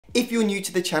If you're new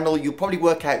to the channel, you'll probably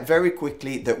work out very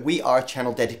quickly that we are a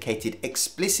channel dedicated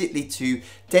explicitly to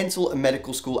dental and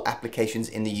medical school applications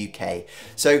in the UK.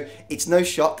 So it's no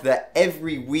shock that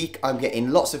every week I'm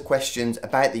getting lots of questions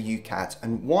about the UCAT,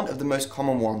 and one of the most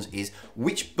common ones is,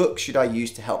 which book should I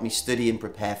use to help me study and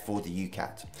prepare for the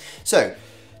UCAT? So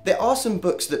there are some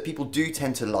books that people do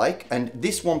tend to like, and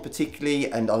this one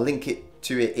particularly, and I'll link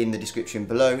to it in the description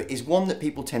below, is one that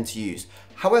people tend to use.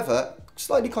 However,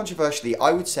 slightly controversially,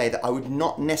 I would say that I would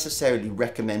not necessarily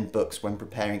recommend books when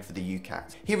preparing for the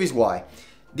UCAT. Here is why.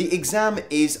 The exam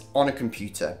is on a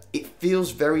computer. It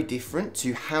feels very different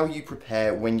to how you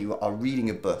prepare when you are reading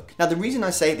a book. Now, the reason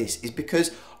I say this is because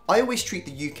I always treat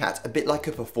the UCAT a bit like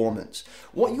a performance.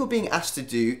 What you're being asked to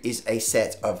do is a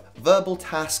set of verbal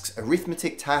tasks,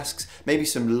 arithmetic tasks, maybe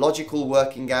some logical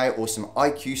working out or some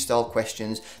IQ style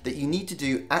questions that you need to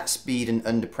do at speed and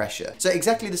under pressure. So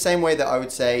exactly the same way that I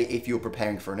would say if you're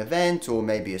preparing for an event or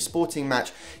maybe a sporting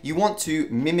match, you want to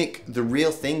mimic the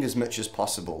real thing as much as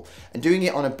possible. And doing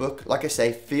it on a book, like I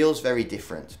say, feels very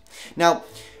different. Now,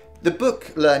 the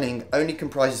book learning only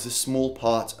comprises a small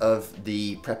part of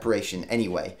the preparation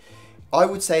anyway. I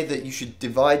would say that you should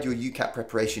divide your UCAT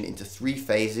preparation into 3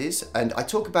 phases, and I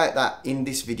talk about that in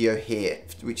this video here,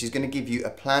 which is going to give you a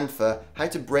plan for how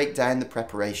to break down the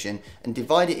preparation and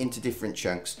divide it into different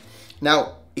chunks.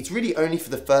 Now, it's really only for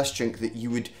the first chunk that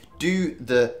you would do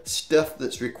the stuff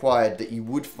that's required that you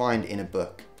would find in a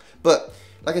book. But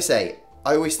like I say,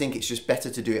 I always think it's just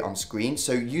better to do it on screen,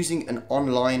 so using an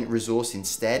online resource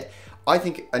instead, I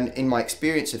think, and in my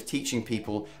experience of teaching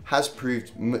people, has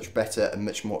proved much better and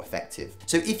much more effective.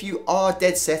 So if you are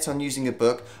dead set on using a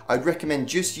book, I'd recommend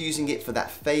just using it for that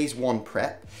phase 1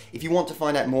 prep. If you want to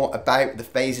find out more about the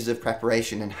phases of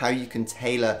preparation and how you can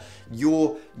tailor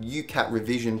your UCAT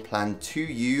revision plan to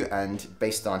you and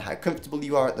based on how comfortable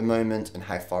you are at the moment and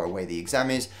how far away the exam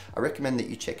is, I recommend that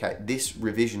you check out this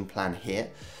revision plan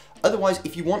here. Otherwise,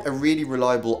 if you want a really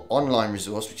reliable online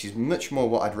resource, which is much more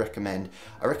what I'd recommend,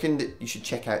 I reckon that you should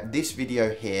check out this video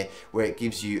here, where it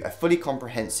gives you a fully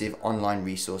comprehensive online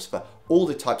resource for all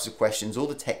the types of questions, all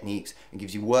the techniques, and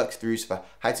gives you workthroughs for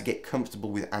how to get comfortable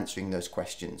with answering those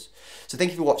questions. So thank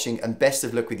you for watching, and best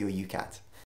of luck with your UCAT.